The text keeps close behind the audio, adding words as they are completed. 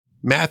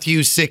Matthew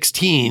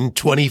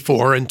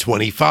 16:24 and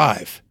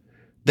 25.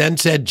 Then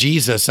said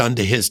Jesus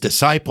unto his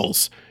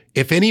disciples,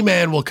 If any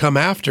man will come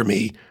after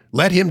me,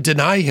 let him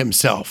deny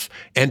himself,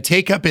 and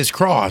take up his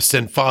cross,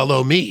 and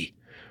follow me.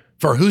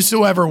 For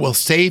whosoever will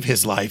save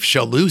his life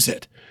shall lose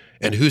it,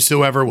 and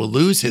whosoever will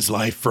lose his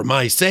life for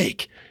my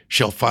sake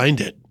shall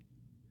find it.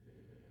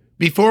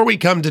 Before we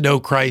come to know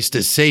Christ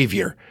as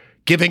Savior,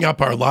 giving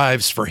up our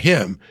lives for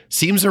him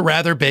seems a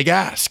rather big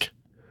ask.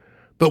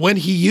 But when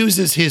he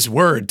uses his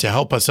word to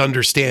help us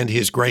understand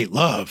his great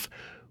love,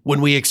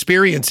 when we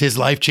experience his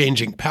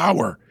life-changing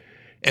power,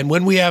 and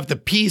when we have the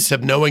peace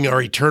of knowing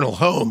our eternal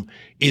home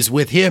is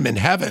with him in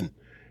heaven,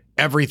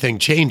 everything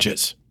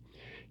changes.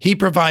 He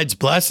provides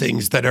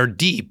blessings that are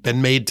deep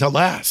and made to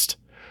last.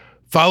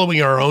 Following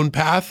our own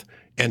path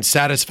and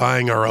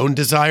satisfying our own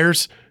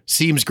desires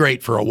seems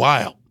great for a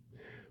while,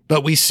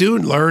 but we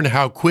soon learn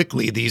how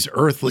quickly these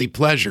earthly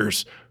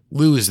pleasures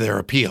lose their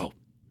appeal.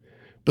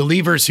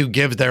 Believers who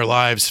give their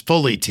lives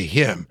fully to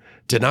him,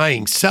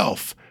 denying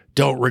self,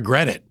 don't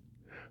regret it.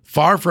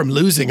 Far from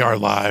losing our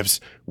lives,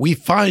 we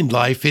find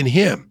life in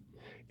him,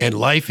 and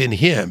life in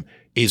him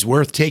is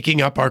worth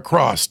taking up our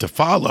cross to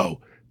follow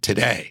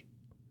today.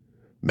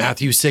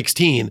 Matthew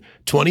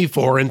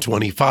 16:24 and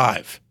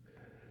 25.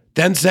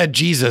 Then said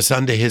Jesus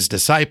unto his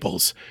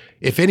disciples,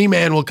 If any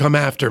man will come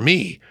after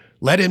me,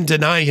 let him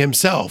deny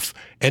himself,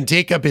 and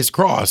take up his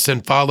cross,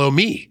 and follow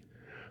me.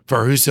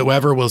 For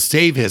whosoever will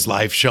save his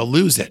life shall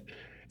lose it,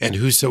 and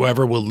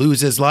whosoever will lose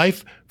his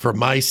life for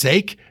my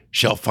sake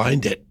shall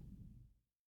find it.